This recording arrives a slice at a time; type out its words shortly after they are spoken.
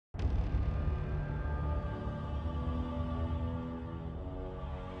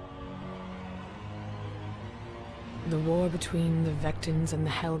The war between the Vectans and the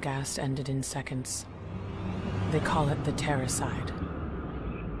Helghast ended in seconds. They call it the Terracide.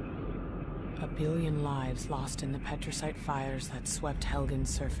 1 billion lives lost in the petricite fires that swept Helgen's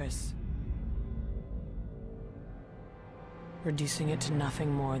surface, reducing it to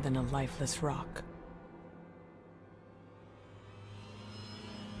nothing more than a lifeless rock.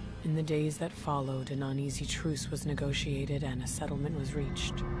 In the days that followed, an uneasy truce was negotiated and a settlement was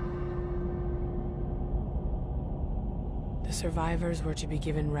reached. The survivors were to be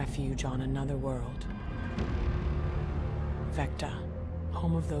given refuge on another world. Vecta,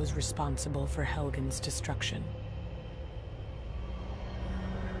 home of those responsible for Helgen's destruction.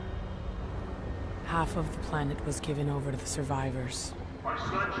 Half of the planet was given over to the survivors,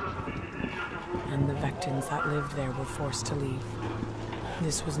 and the Vectans that lived there were forced to leave.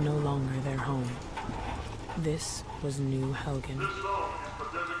 This was no longer their home. This was New Helgen.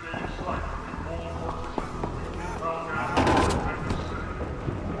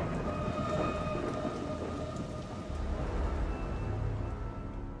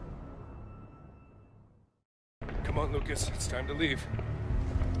 Come on, Lucas. It's time to leave.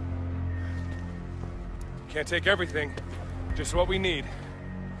 Can't take everything. Just what we need.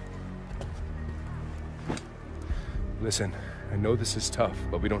 Listen, I know this is tough,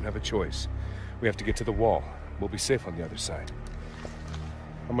 but we don't have a choice. We have to get to the wall. We'll be safe on the other side.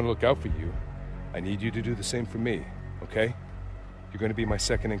 I'm gonna look out for you. I need you to do the same for me, okay? You're gonna be my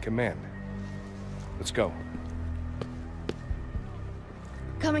second in command. Let's go.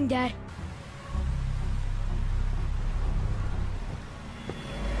 Coming, Dad.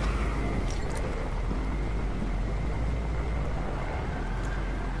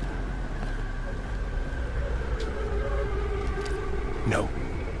 No.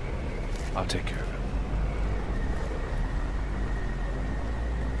 I'll take care of it.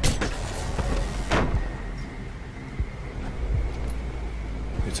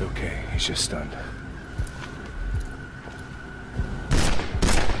 It's okay. He's just stunned.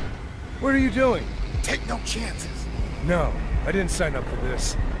 What are you doing? Take no chances. No, I didn't sign up for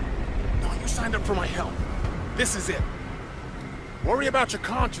this. No, you signed up for my help. This is it. Worry about your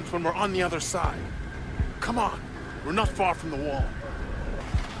conscience when we're on the other side. Come on. We're not far from the wall.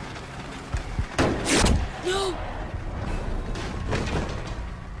 No!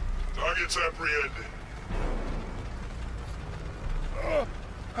 Targets apprehended.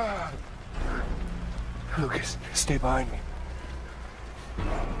 Lucas, stay behind me.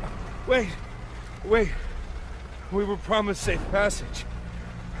 Wait! Wait! We were promised safe passage.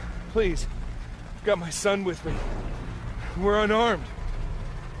 Please. I've got my son with me. We're unarmed.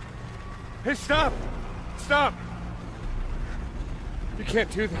 Hey, stop! Stop! You can't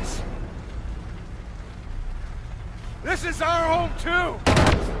do this. This is our home, too!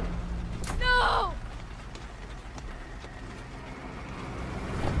 No!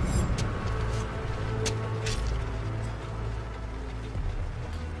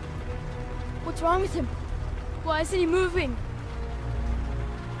 What's wrong with him? Why isn't he moving?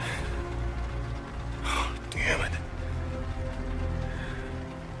 Oh, damn it.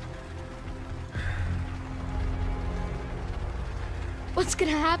 What's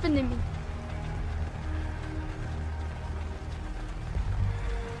gonna happen to me?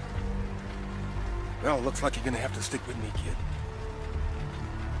 Well, looks like you're gonna have to stick with me, kid.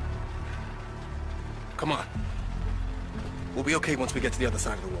 Come on. We'll be okay once we get to the other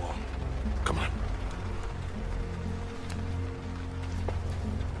side of the wall. Come on.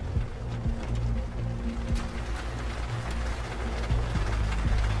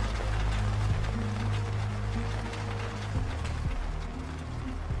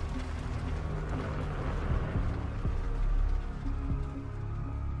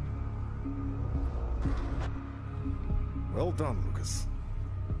 Well done, Lucas.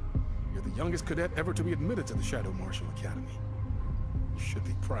 You're the youngest cadet ever to be admitted to the Shadow Marshal Academy. You should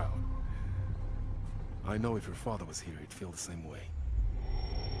be proud. I know if your father was here, he'd feel the same way.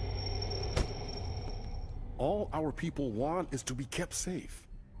 All our people want is to be kept safe.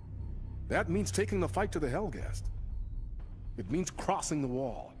 That means taking the fight to the Helghast. It means crossing the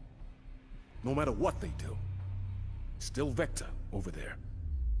wall. No matter what they do. Still Vecta over there.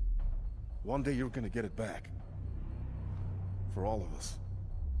 One day you're gonna get it back. For all of us.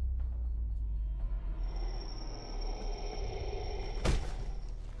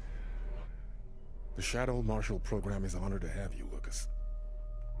 The Shadow Marshal program is honored to have you, Lucas.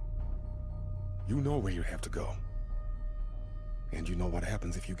 You know where you have to go. And you know what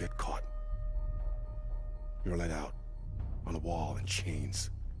happens if you get caught. You're let out, on a wall in chains,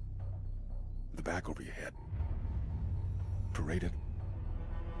 with the back over your head. Paraded.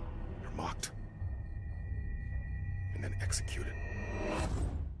 You're mocked. and executed.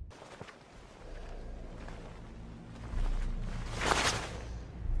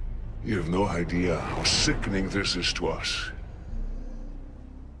 You have no idea how sickening this is to us.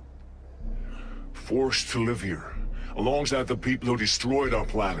 Forced to live here, alongside the people who destroyed our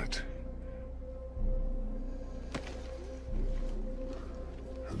planet.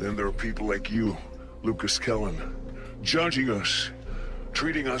 And then there are people like you, Lucas Kellen, judging us,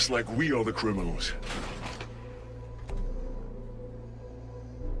 treating us like we are the criminals.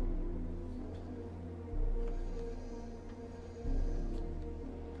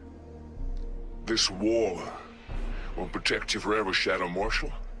 This wall won't protect you forever, Shadow Marshal.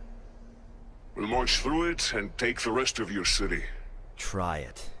 We'll march through it and take the rest of your city. Try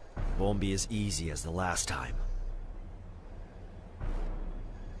it. Won't be as easy as the last time.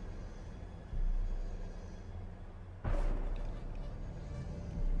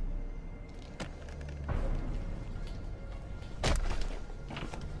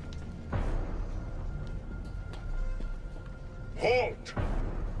 Halt!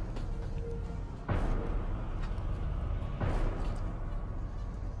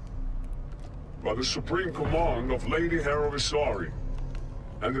 By the supreme command of Lady Heroisari,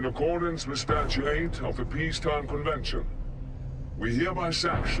 and in accordance with Statute 8 of the Peacetime Convention, we hereby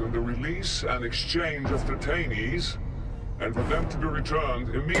sanction the release and exchange of detainees, and for them to be returned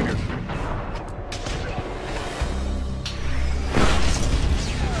immediately.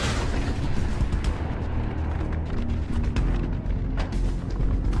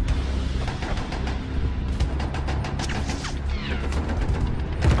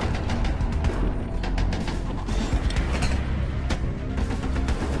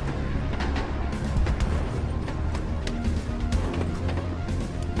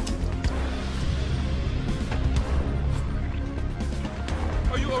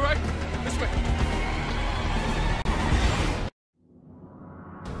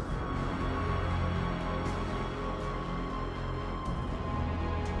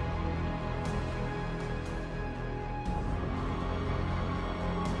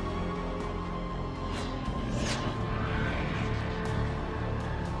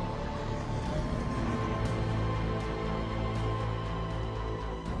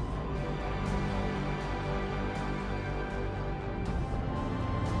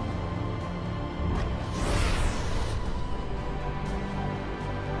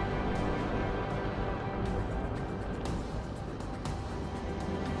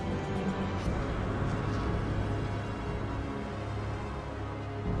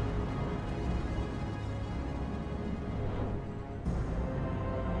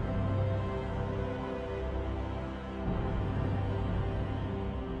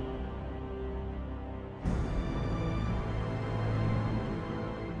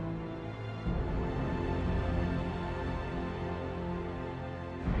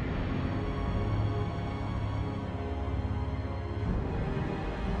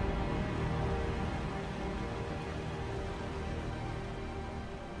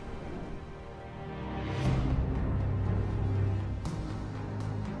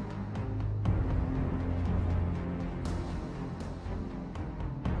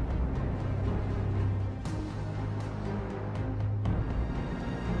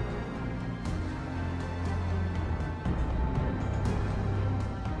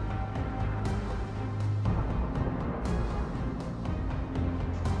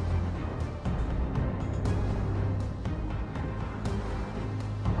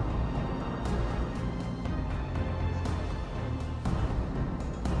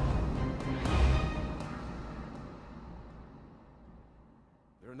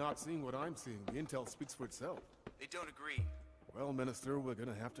 They're not seeing what I'm seeing. The intel speaks for itself. They don't agree. Well, Minister, we're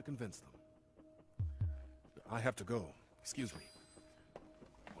gonna have to convince them. I have to go. Excuse me.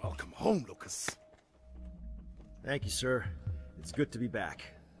 Welcome home, Lucas. Thank you, sir. It's good to be back.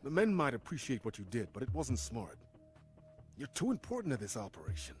 The men might appreciate what you did, but it wasn't smart. You're too important to this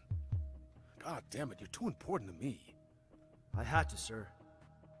operation. God damn it, you're too important to me. I had to, sir.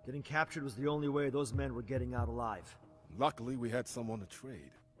 Getting captured was the only way those men were getting out alive. Luckily, we had someone to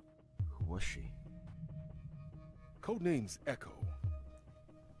trade. Who was she? Codename's Echo.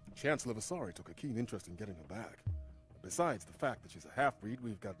 Chancellor Vasari took a keen interest in getting her back. Besides the fact that she's a half-breed,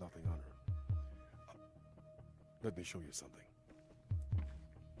 we've got nothing on her. Let me show you something.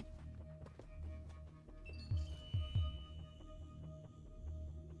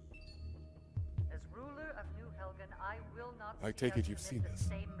 As ruler of New Helgen, I will not I take it you've seen this.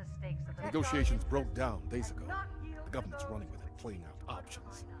 Same mistakes of the Negotiations broke down days ago. The government's running with it, playing out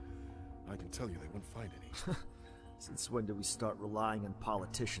options. I can tell you they wouldn't find any. Since when did we start relying on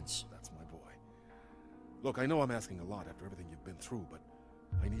politicians? That's my boy. Look, I know I'm asking a lot after everything you've been through, but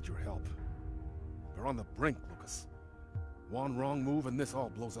I need your help. We're on the brink, Lucas. One wrong move and this all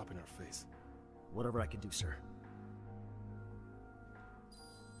blows up in our face. Whatever I can do, sir.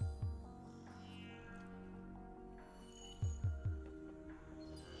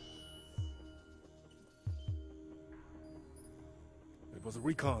 It was a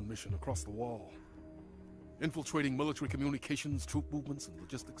recon mission across the wall. Infiltrating military communications, troop movements, and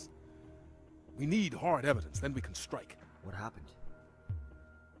logistics. We need hard evidence, then we can strike. What happened?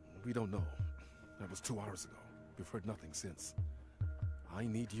 We don't know. That was 2 hours ago. We've heard nothing since. I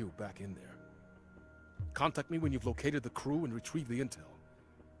need you back in there. Contact me when you've located the crew and retrieved the intel.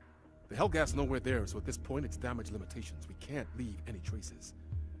 The Helghast's nowhere there, so at this point it's damage limitations. We can't leave any traces.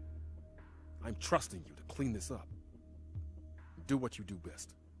 I'm trusting you to clean this up. Do what you do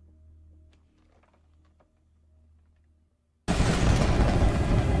best.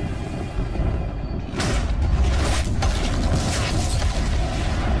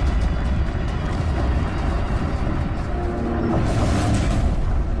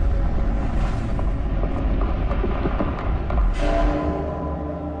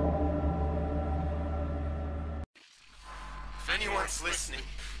 Listening,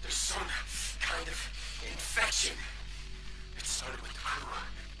 there's some kind of infection. It started with the crew.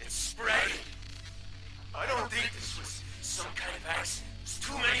 It's spreading. I don't think this was some kind of accident. There's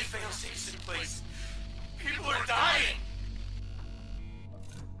too many fail-safes in place. People are dying.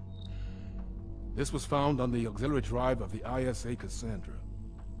 This was found on the auxiliary drive of the ISA Cassandra.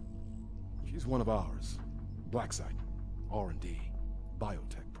 She's one of ours. Black site, R&D,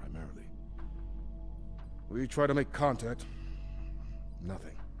 biotech primarily. We try to make contact.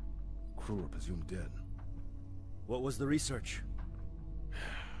 Nothing. Crew are presumed dead. What was the research?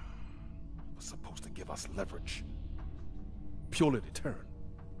 It was supposed to give us leverage. Purely deterrent.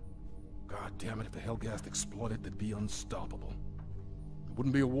 God damn it, if the Helghast exploited, they'd be unstoppable. It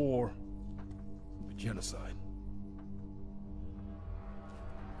wouldn't be a war. It'd be genocide.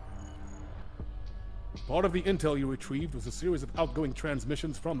 Part of the intel you retrieved was a series of outgoing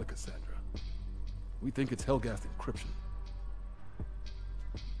transmissions from the Cassandra. We think it's Helghast encryption.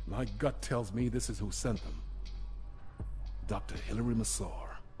 My gut tells me this is who sent them. Dr. Hilary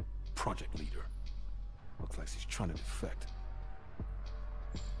Massar, project leader. Looks like she's trying to defect.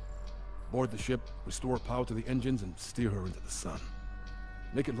 Board the ship, restore power to the engines, and steer her into the sun.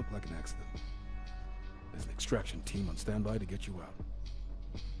 Make it look like an accident. There's an extraction team on standby to get you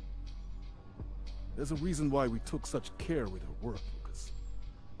out. There's a reason why we took such care with her work, Lucas.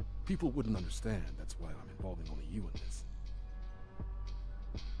 People wouldn't understand, that's why I'm involving only you in this.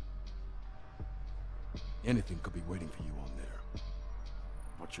 Anything could be waiting for you on there.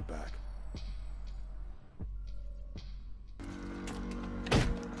 Watch your back.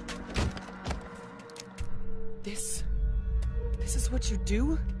 This is what you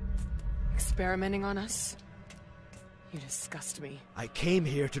do? Experimenting on us? You disgust me. I came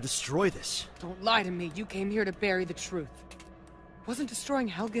here to destroy this. Don't lie to me. You came here to bury the truth. Wasn't destroying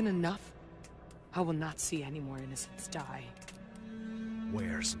Helgen enough? I will not see any more innocents die.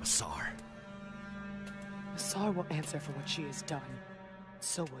 Where's Massar? Massar will answer for what she has done.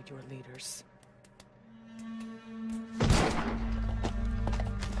 So will your leaders.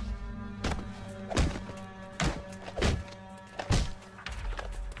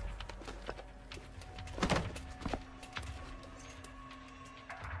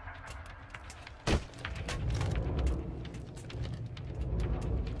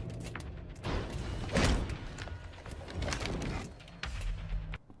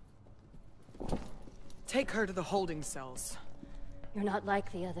 Take her to the holding cells. You're not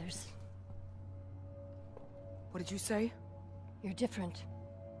like the others. What did you say? You're different.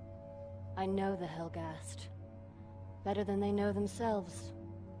 I know the Helghast. Better than they know themselves.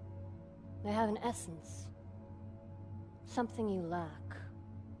 They have an essence. Something you lack.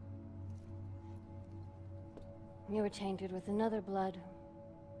 You were tainted with another blood.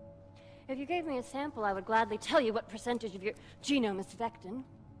 If you gave me a sample, I would gladly tell you what percentage of your genome is Vectin.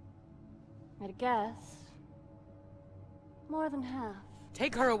 I'd guess. More than half.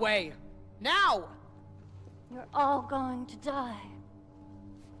 Take her away! Now! You're all going to die.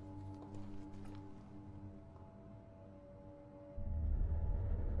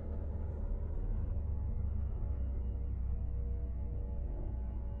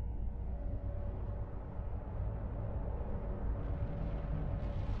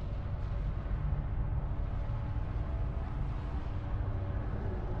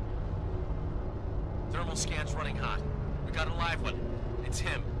 Thermal scan's running hot. We got a live one. It's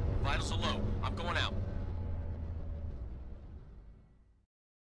him. Vitals are low. I'm going out.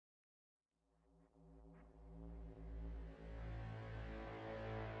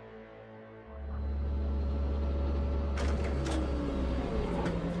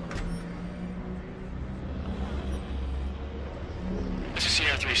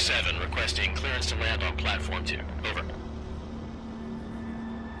 Sierra-37 requesting clearance to land on Platform 2. Over.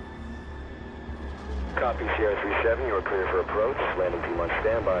 Copy, Sierra-37. You are clear for approach. Landing team on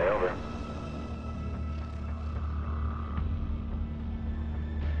standby. Over.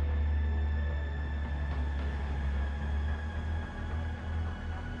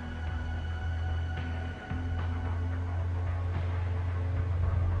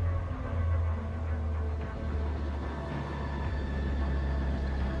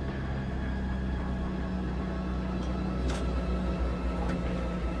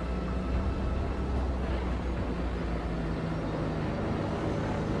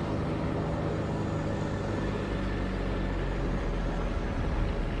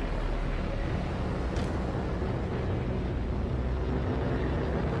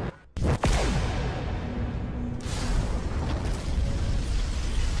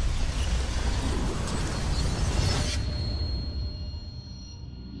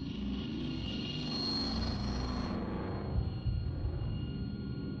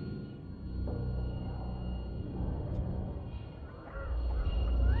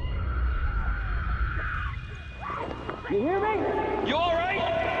 You hear me? You all right?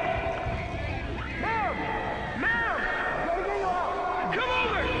 Ma'am! Ma'am! Let me get you out! Come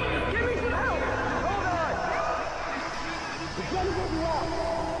over! Give me some help! Hold on! We're gonna get you out!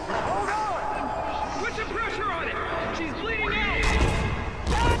 Hold on! Put some pressure on it! She's bleeding out!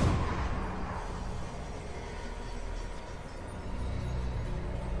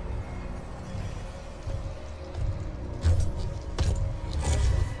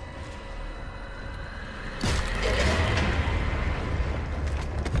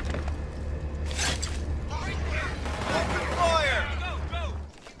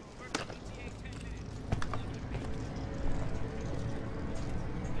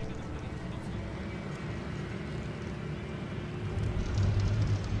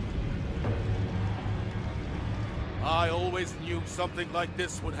 I always knew something like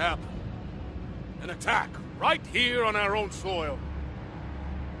this would happen. An attack, right here on our own soil.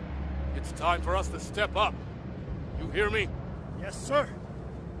 It's time for us to step up. You hear me? Yes, sir.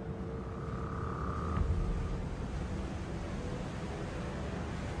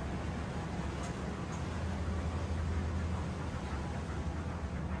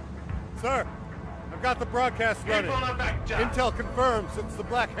 Sir, I've got the broadcast running. People of Vector. Intel confirms it's the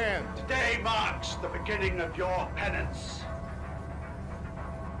Black Hand. Today marks the beginning of your penance.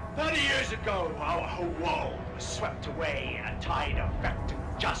 30 years ago, our whole world was swept away in a tide of Vector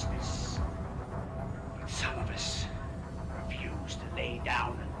justice. But some of us refused to lay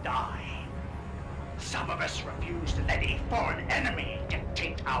down and die. Some of us refused to let a foreign enemy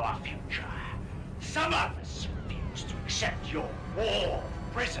dictate our future. Some of us refused to accept your war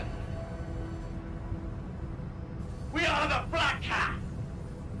prison. We are the Black Hand.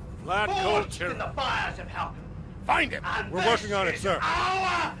 Black Forged culture. in the fires of hell. Find him! And We're working on it, sir.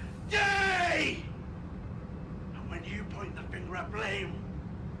 Our day! And when you point the finger at blame,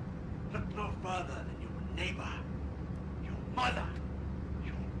 look no further than your neighbor, your mother,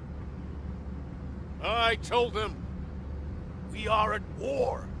 I told them we are at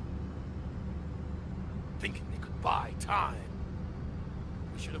war. Thinking they could buy time.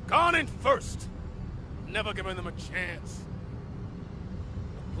 We should have gone in first. Never given them a chance.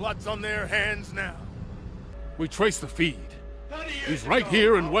 The blood's on their hands now. We traced the feed. He's right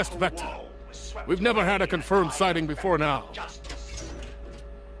here in West Vector. We've never had a confirmed sighting before now. But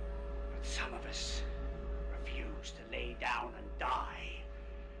some of us refuse to lay down and die.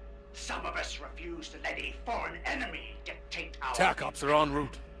 Some of us refuse to let a foreign enemy dictate our TAC ops are en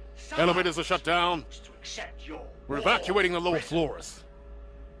route. Elevators are shut down. We're evacuating the lower floors.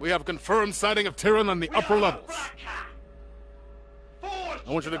 We have a confirmed sighting of Tyrann on the upper levels. I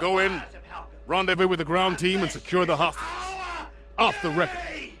want you to go in, rendezvous with the ground team, and secure the hostages. Off the record,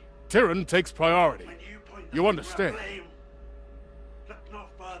 Tyrann takes priority. You understand? Look no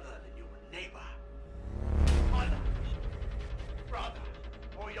further than your neighbor, mother, brother,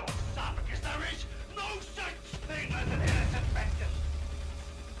 or your son, because there is no such thing as an innocent victim.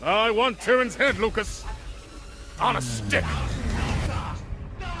 I want Tyrann's head, Lucas. On a stick.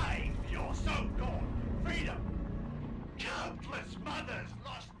 Die for your so-called freedom. Countless mothers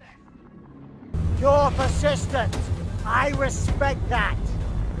lost their... You're persistent. I respect that.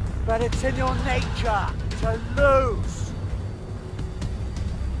 But it's in your nature to lose.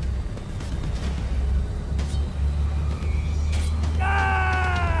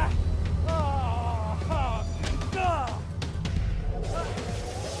 Ah! Oh, oh, oh.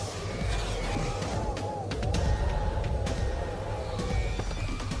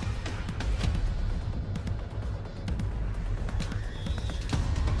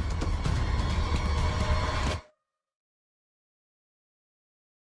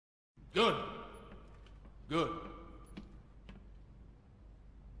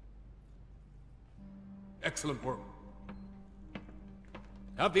 Excellent work.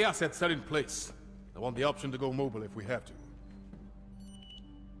 Have the assets set in place. I want the option to go mobile if we have to.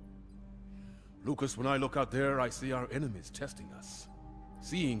 Lucas, when I look out there, I see our enemies testing us.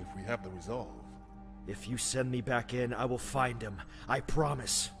 Seeing if we have the resolve. If you send me back in, I will find him. I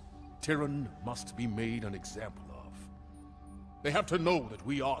promise. Tyrann must be made an example of. They have to know that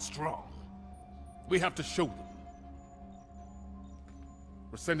we are strong. We have to show them.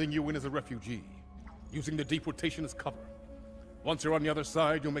 We're sending you in as a refugee, using the deportation as cover. Once you're on the other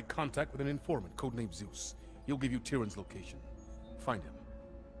side, you'll make contact with an informant, codenamed Zeus. He'll give you Tyrann's location. Find him,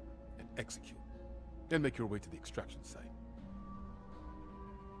 and execute. Then make your way to the extraction site.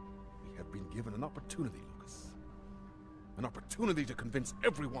 We have been given an opportunity, Lucas. An opportunity to convince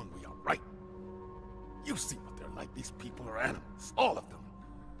everyone we are right. You see what they're like. These people are animals. All of them.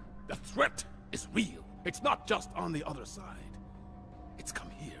 The threat is real. It's not just on the other side. It's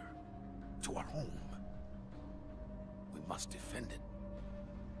come here, to our home. We must defend it.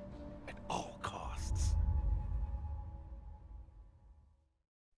 At all costs.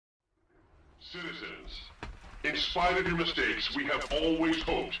 Citizens, in spite of your mistakes, we have always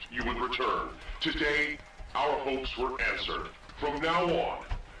hoped you would return. Today, our hopes were answered. From now on,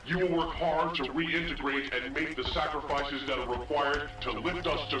 you will work hard to reintegrate and make the sacrifices that are required to lift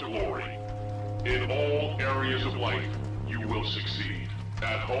us to glory. In all areas of life, you will succeed.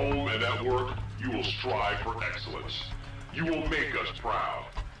 At home and at work, you will strive for excellence. You will make us proud.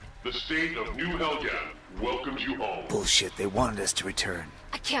 The state of New Helgen welcomes you home. Bullshit, they wanted us to return.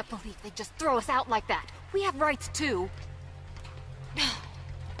 I can't believe they just throw us out like that. We have rights too.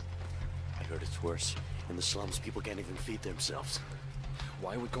 I heard it's worse. In the slums, people can't even feed themselves.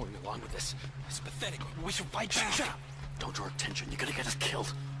 Why are we going along with this? It's pathetic. We should fight back. Shut up. Don't draw attention. You're gonna get us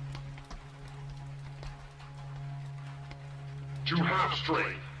killed. To have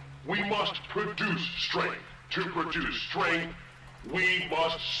strength, we must produce strength. To produce strength, we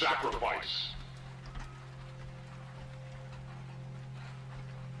must sacrifice.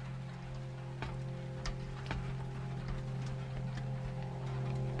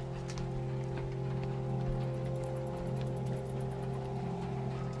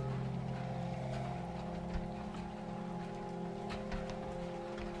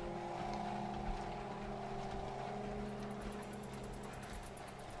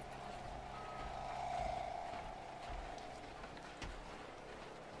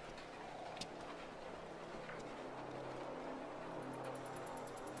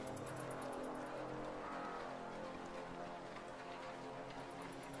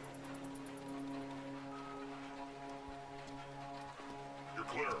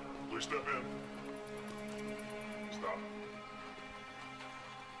 Clear. Please step in. Stop.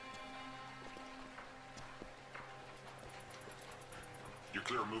 You're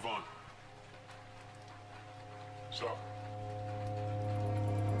clear. Move on. Stop.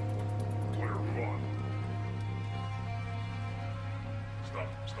 Clear. Move on. Stop.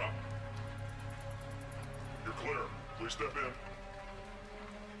 Stop. You're clear. Please step in.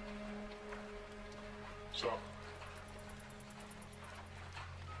 Stop.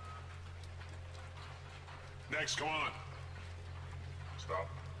 Next, come on. Stop.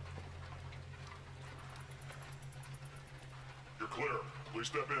 You're clear. Please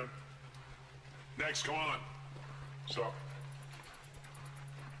step in. Next, come on. Stop.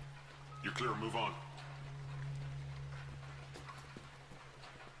 You're clear. Move on.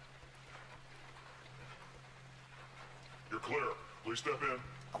 You're clear. Please step in.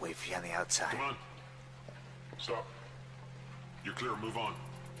 I'll wait for you on the outside. Come on. Stop. You're clear. Move on.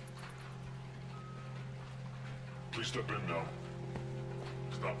 Please step in now.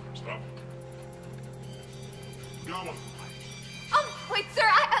 Stop. Stop. Going. Wait, sir.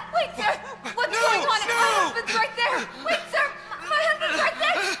 Wait, sir. What's going on? My husband's right there. Wait, sir. My husband's right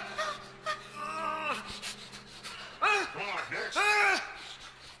there. Come on, next.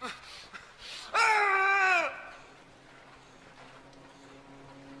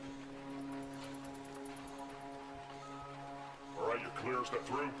 All right, you're clear. Step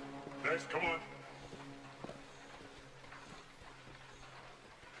through. Next, come on.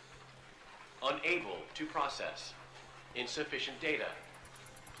 Unable to process. Insufficient data.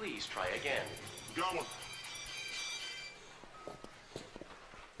 Please try again. Going.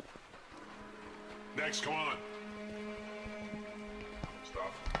 Next, come on.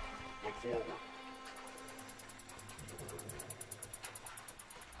 Stop. Look forward.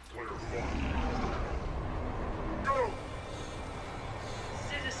 Clear. Move on. Go!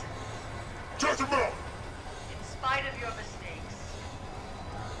 Citizen, Shut your mouth! in spite of your mistakes,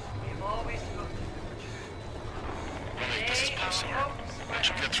 we've always looked to the future. Today, our hopes were once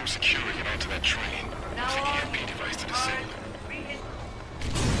you get through security and onto that train, use the EMP device to disable it.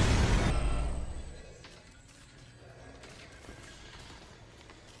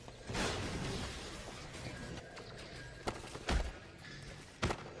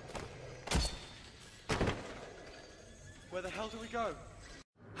 Where the hell do we go?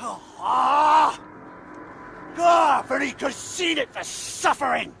 Ah, for he could see it for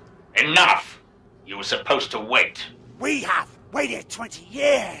suffering! Enough! You were supposed to wait. We have waited 20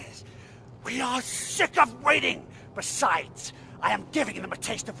 years. We are sick of waiting. Besides, I am giving them a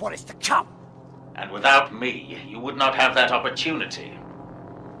taste of what is to come. And without me, you would not have that opportunity.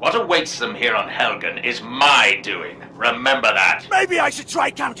 What awaits them here on Helgen is my doing. Remember that. Maybe I should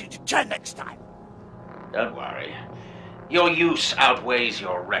try counting to 10 next time. Don't worry. Your use outweighs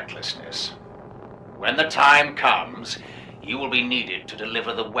your recklessness. When the time comes, you will be needed to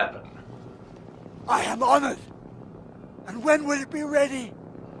deliver the weapon. I am honored. And when will it be ready?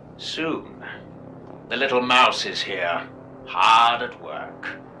 Soon. The little mouse is here, hard at work.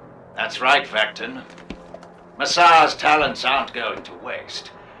 That's right, Vecton. Massar's talents aren't going to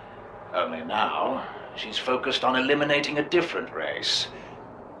waste. Only now, she's focused on eliminating a different race.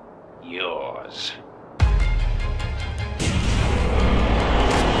 Yours.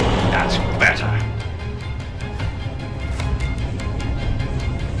 That's better.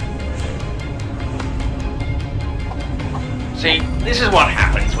 See, this is what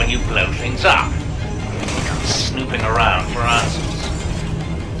happens when you blow things up. You come snooping around for answers.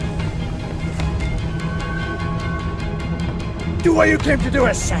 Do what you came to do,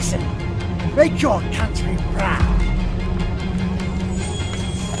 assassin. Make your country proud.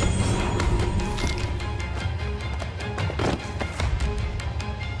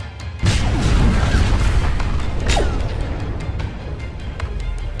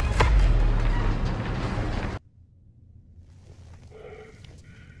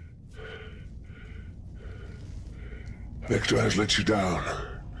 Vector has let you down.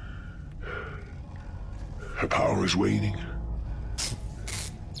 Her power is waning.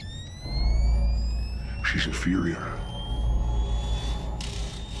 She's inferior.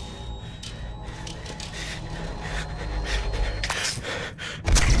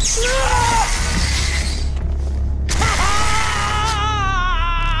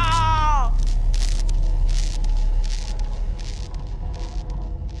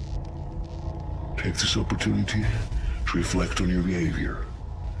 Take this opportunity to reflect on your behavior.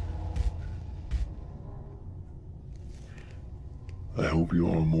 I hope you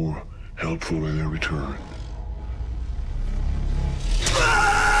are more helpful in their return.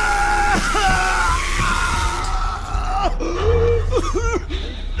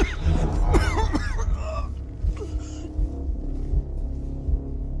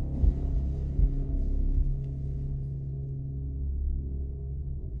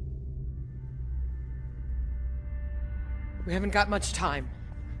 We haven't got much time.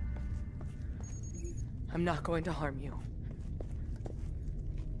 I'm not going to harm you.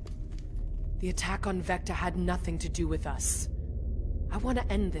 The attack on Vector had nothing to do with us. I want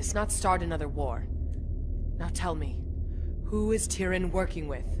to end this, not start another war. Now tell me, who is Tyrion working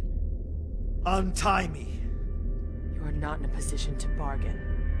with? Untie me. You are not in a position to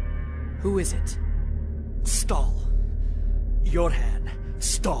bargain. Who is it? Stahl. Jorhan.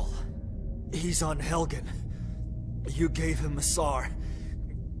 Stahl. He's on Helgen. You gave him Massar.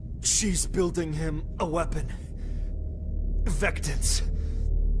 She's building him a weapon. Vectans.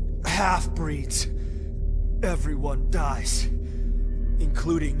 Half-breeds. Everyone dies.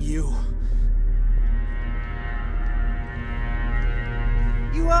 Including you.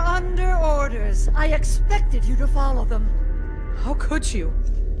 You are under orders. I expected you to follow them. How could you?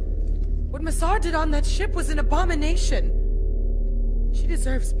 What Massar did on that ship was an abomination. She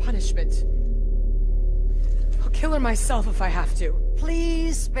deserves punishment. I'll kill her myself if I have to.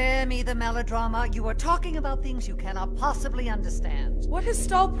 Please spare me the melodrama. You are talking about things you cannot possibly understand. What has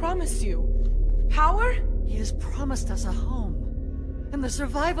Stahl promised you? Power? He has promised us a home, and the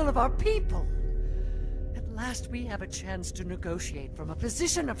survival of our people. At last we have a chance to negotiate from a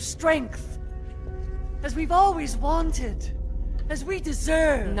position of strength. As we've always wanted. As we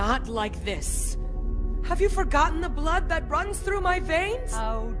deserve. Not like this. Have you forgotten the blood that runs through my veins?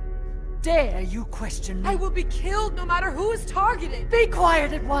 How dare you question me? I will be killed no matter who is targeted. Be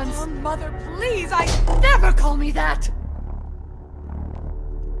quiet at once. Oh, Mother, please, Never call me that!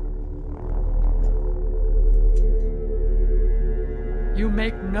 You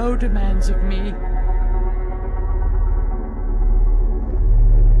make no demands of me.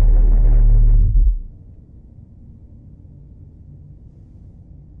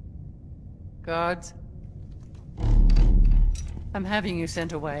 Guards. I'm having you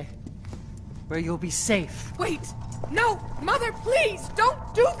sent away, where you'll be safe. Wait! No! Mother, please! Don't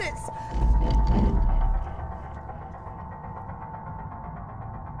do this!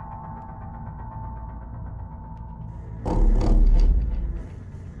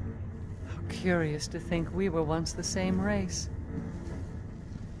 How curious to think we were once the same race.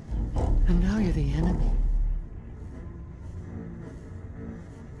 And now you're the enemy.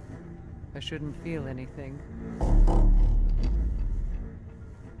 I shouldn't feel anything.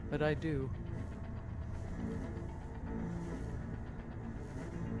 But I do.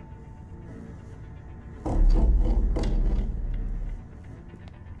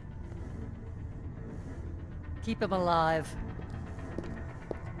 Keep him alive.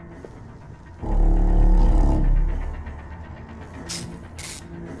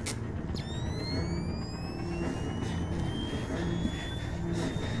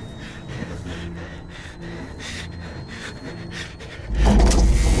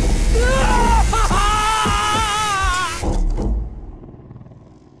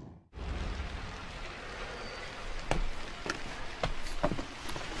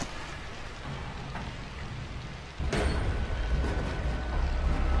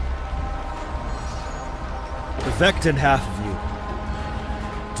 The Vectin half of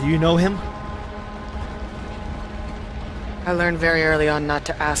you. Do you know him? I learned very early on not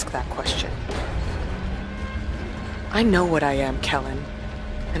to ask that question. I know what I am, Kellen,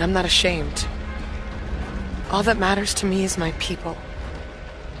 and I'm not ashamed. All that matters to me is my people.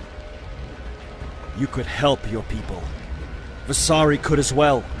 You could help your people. Visari could as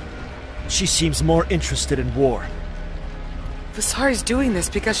well. She seems more interested in war. Visari's doing this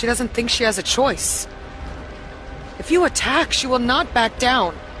because she doesn't think she has a choice. If you attack, she will not back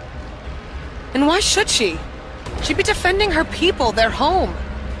down. And why should she? She'd be defending her people, their home.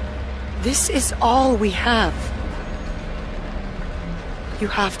 This is all we have. You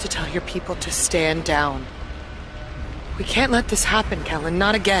have to tell your people to stand down. We can't let this happen, Kellen,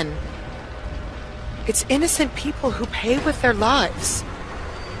 not again. It's innocent people who pay with their lives.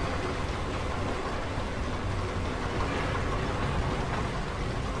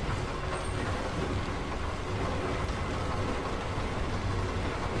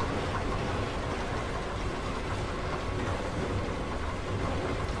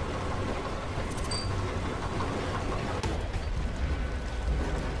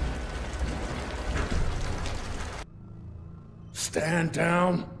 Stand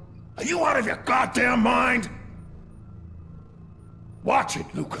down? Are you out of your goddamn mind? Watch it,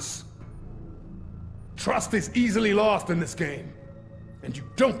 Lucas. Trust is easily lost in this game, and you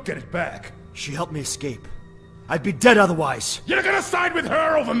don't get it back. She helped me escape. I'd be dead otherwise. You're gonna side with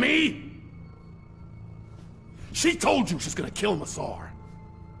her over me? She told you she's gonna kill Masar.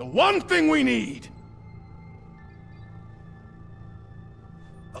 The one thing we need.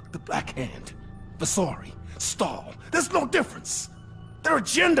 Look, the Black Hand, Visari, Stahl, there's no difference. Their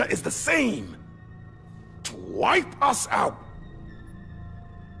agenda is the same. To wipe us out.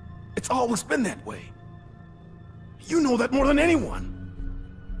 It's always been that way. You know that more than anyone.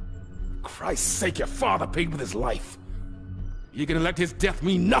 For Christ's sake, your father paid with his life. You gonna let his death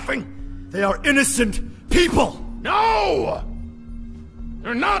mean nothing? They are innocent people! No!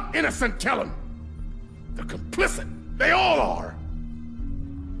 They're not innocent, Kellen. They're complicit. They all are.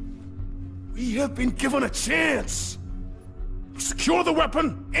 We have been given a chance. Secure the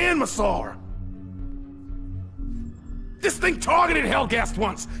weapon and Masar. This thing targeted Helghast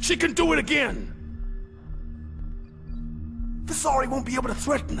once. She can do it again. Visari won't be able to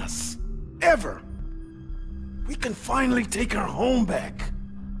threaten us. Ever. We can finally take her home back.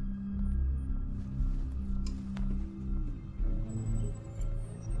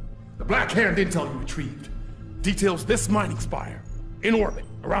 The Black Hand intel you retrieved details this mining spire in orbit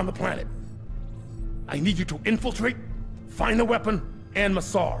around the planet. I need you to infiltrate, find the weapon, and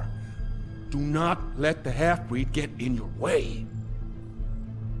Masar. Do not let the half-breed get in your way.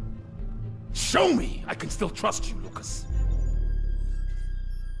 Show me I can still trust you, Lucas.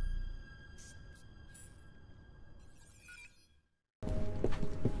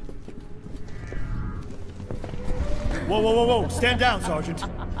 Whoa, whoa, whoa, whoa! Stand down, Sergeant.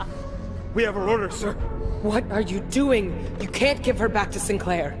 We have our orders, sir. What are you doing? You can't give her back to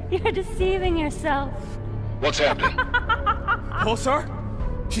Sinclair. You're deceiving yourself. What's happening? Pulsar?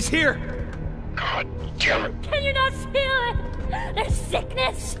 She's here! God damn it. Can you not feel it? There's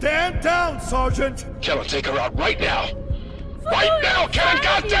sickness! Stand down, Sergeant! Kellen, take her out right now! Right now, Kellen,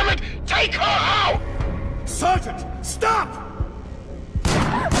 goddammit! Take her out! Sergeant, stop!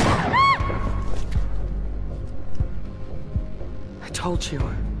 I told you.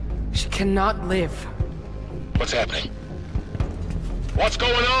 She cannot live. What's happening? What's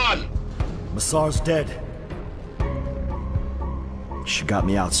going on? Massar's dead. She got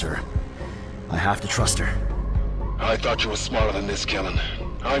me out, sir. I have to trust her. I thought you were smarter than this, Kellen.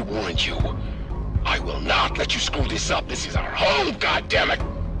 I warned you. I will not let you screw this up. This is our home, goddammit!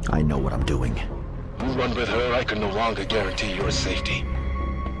 I know what I'm doing. You run with her, I can no longer guarantee your safety.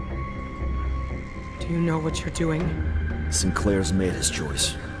 Do you know what you're doing? Sinclair's made his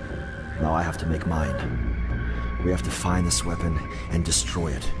choice. Now I have to make mine. We have to find this weapon and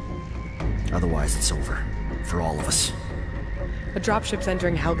destroy it. Otherwise, it's over. For all of us. A dropship's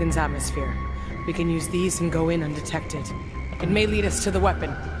entering Helgen's atmosphere. We can use these and go in undetected. It may lead us to the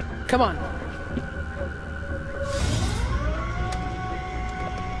weapon. Come on.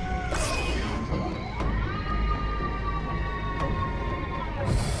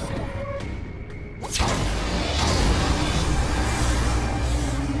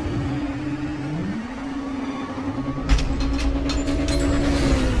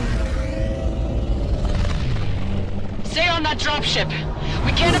 Stay on that dropship.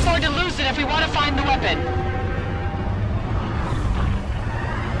 We can't afford to lose it if we want to find the weapon.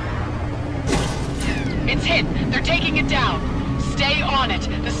 It's hit. They're taking it down. Stay on it.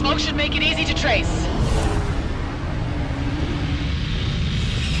 The smoke should make it easy to trace.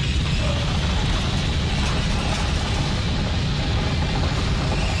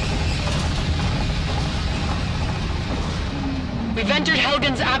 We've entered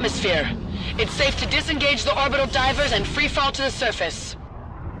Helgen's atmosphere. It's safe to disengage the orbital divers and free fall to the surface.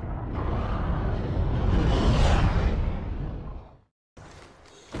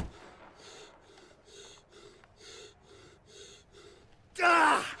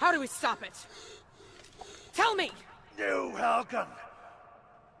 How do we stop it? Tell me! New Helgen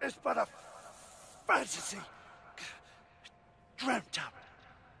is but a fantasy dreamt up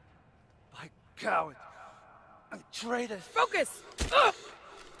by cowards and traitors. Focus!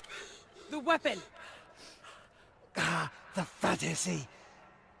 The weapon! The fantasy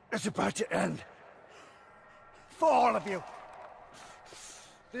is about to end. For all of you.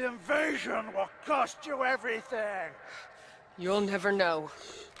 The invasion will cost you everything. You'll never know.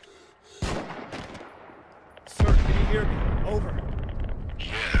 Sir, can you hear me? Over.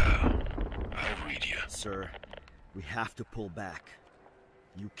 Yeah, I read you. Sir, we have to pull back.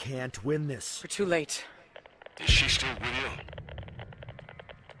 You can't win this. We're too late. Is she still with you?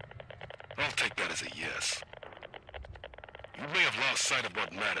 I'll take that as a yes. You may have lost sight of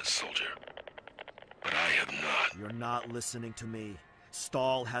what matters, soldier. But I have not. You're not listening to me.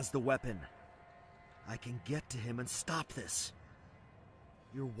 Stahl has the weapon. I can get to him and stop this.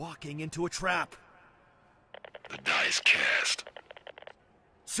 You're walking into a trap. The die is cast.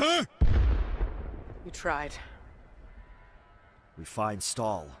 Sir! You tried. We find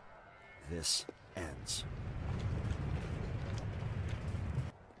Stahl. This ends.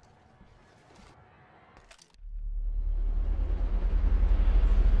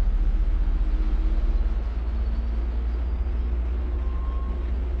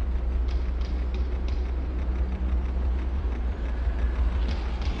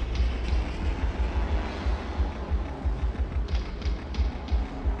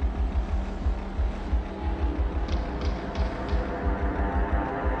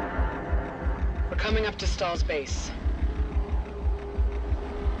 Coming up to Stahl's base.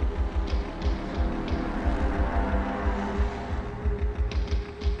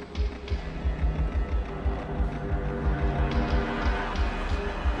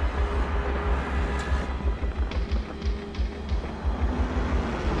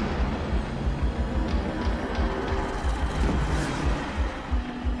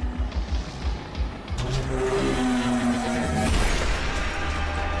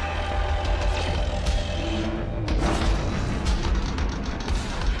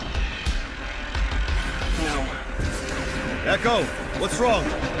 Echo, what's wrong?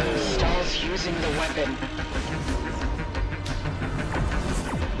 Stahl's using the weapon.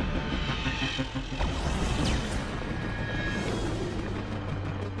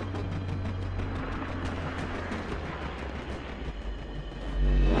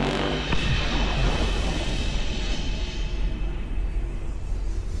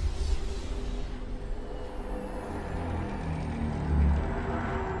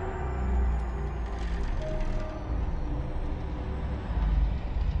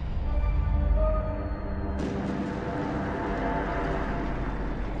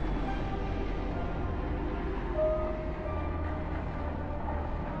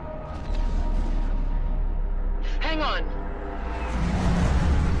 Hang on.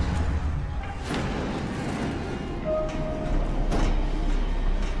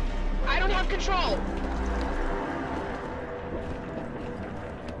 I don't have control.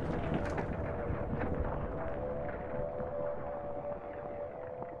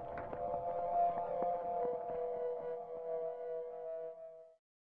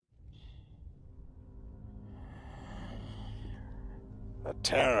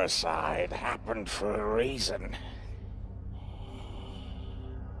 Terracide happened for a reason.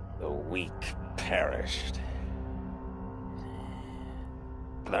 The weak perished.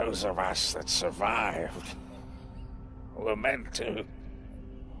 Those of us that survived were meant to.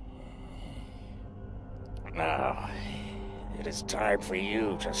 Now, it is time for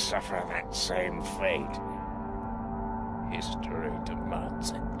you to suffer that same fate. History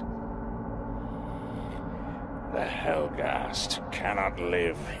demands it. The Helghast cannot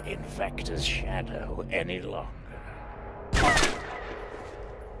live in Vector's shadow any longer.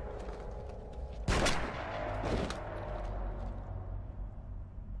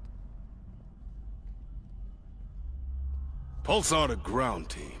 Pulsar to ground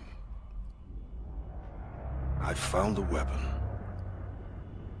team. I found the weapon.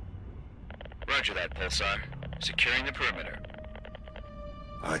 Roger that, Pulsar. Securing the perimeter.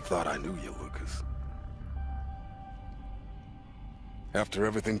 I thought I knew you, Lucas. After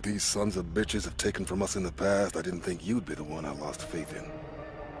everything these sons of bitches have taken from us in the past, I didn't think you'd be the one I lost faith in.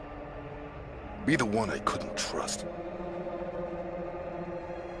 Be the one I couldn't trust.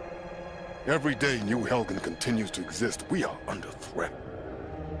 Every day New Helghan continues to exist, we are under threat.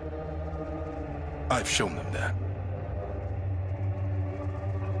 I've shown them that.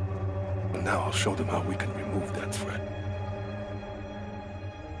 And now I'll show them how we can remove that threat.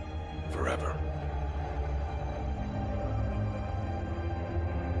 Forever.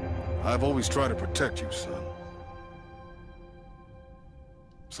 I've always tried to protect you, son.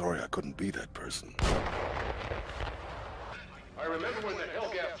 Sorry I couldn't be that person. I remember when the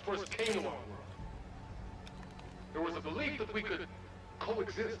Helghast first came to our world. There was a belief that we could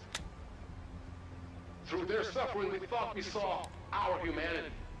coexist. Through their suffering, we thought we saw our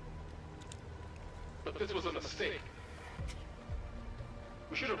humanity. But this was a mistake.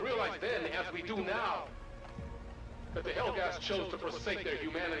 We should have realized then, as we do now, that the Helghast chose to forsake their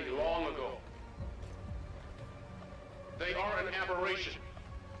humanity long ago. They are an aberration.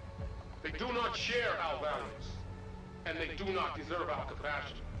 They do not share our values, and they do not deserve our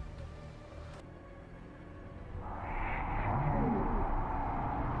compassion.